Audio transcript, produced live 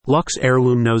Lux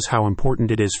Heirloom knows how important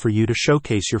it is for you to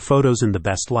showcase your photos in the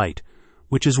best light,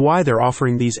 which is why they're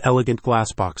offering these elegant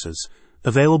glass boxes.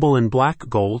 Available in black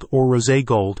gold or rosé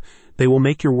gold, they will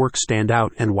make your work stand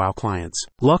out and wow clients.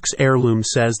 Lux Heirloom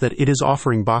says that it is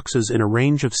offering boxes in a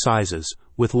range of sizes,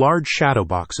 with large shadow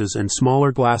boxes and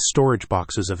smaller glass storage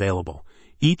boxes available.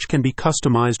 Each can be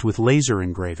customized with laser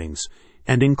engravings,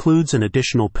 and includes an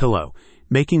additional pillow,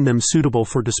 making them suitable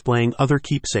for displaying other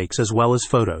keepsakes as well as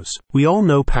photos. We all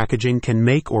know packaging can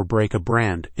make or break a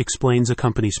brand, explains a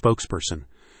company spokesperson.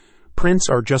 Prints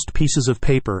are just pieces of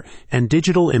paper, and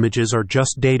digital images are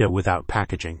just data without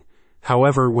packaging.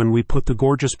 However, when we put the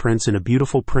gorgeous prints in a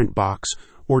beautiful print box,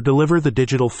 or deliver the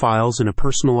digital files in a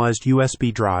personalized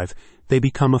USB drive, they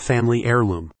become a family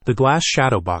heirloom. The glass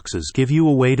shadow boxes give you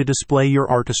a way to display your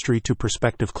artistry to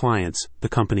prospective clients, the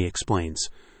company explains.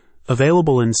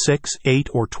 Available in 6, 8,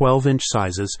 or 12-inch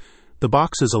sizes, the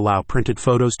boxes allow printed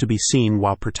photos to be seen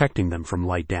while protecting them from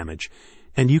light damage.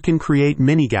 And you can create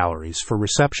mini galleries for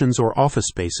receptions or office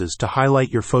spaces to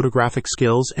highlight your photographic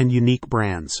skills and unique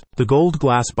brands. The gold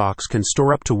glass box can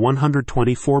store up to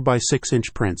 124 by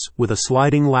 6-inch prints with a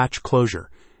sliding latch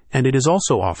closure, and it is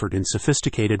also offered in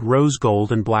sophisticated rose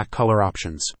gold and black color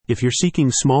options. If you're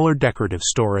seeking smaller decorative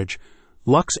storage,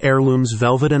 Lux Heirloom's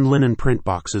velvet and linen print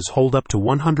boxes hold up to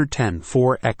 110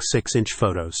 4x6-inch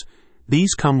photos.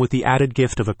 These come with the added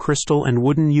gift of a crystal and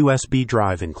wooden USB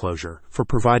drive enclosure for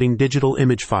providing digital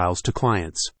image files to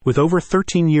clients. With over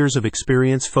 13 years of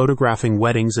experience photographing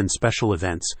weddings and special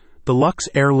events, the Lux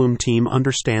Heirloom team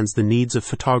understands the needs of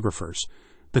photographers.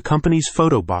 The company's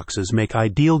photo boxes make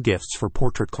ideal gifts for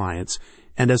portrait clients,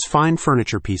 and as fine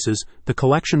furniture pieces, the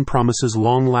collection promises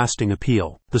long-lasting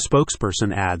appeal. The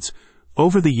spokesperson adds,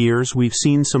 "Over the years, we've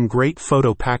seen some great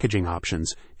photo packaging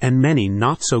options, and many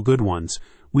not-so-good ones.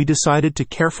 We decided to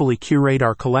carefully curate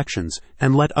our collections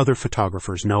and let other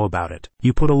photographers know about it.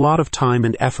 You put a lot of time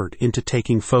and effort into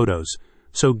taking photos,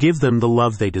 so give them the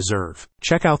love they deserve."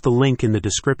 Check out the link in the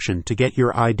description to get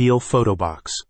your ideal photo box.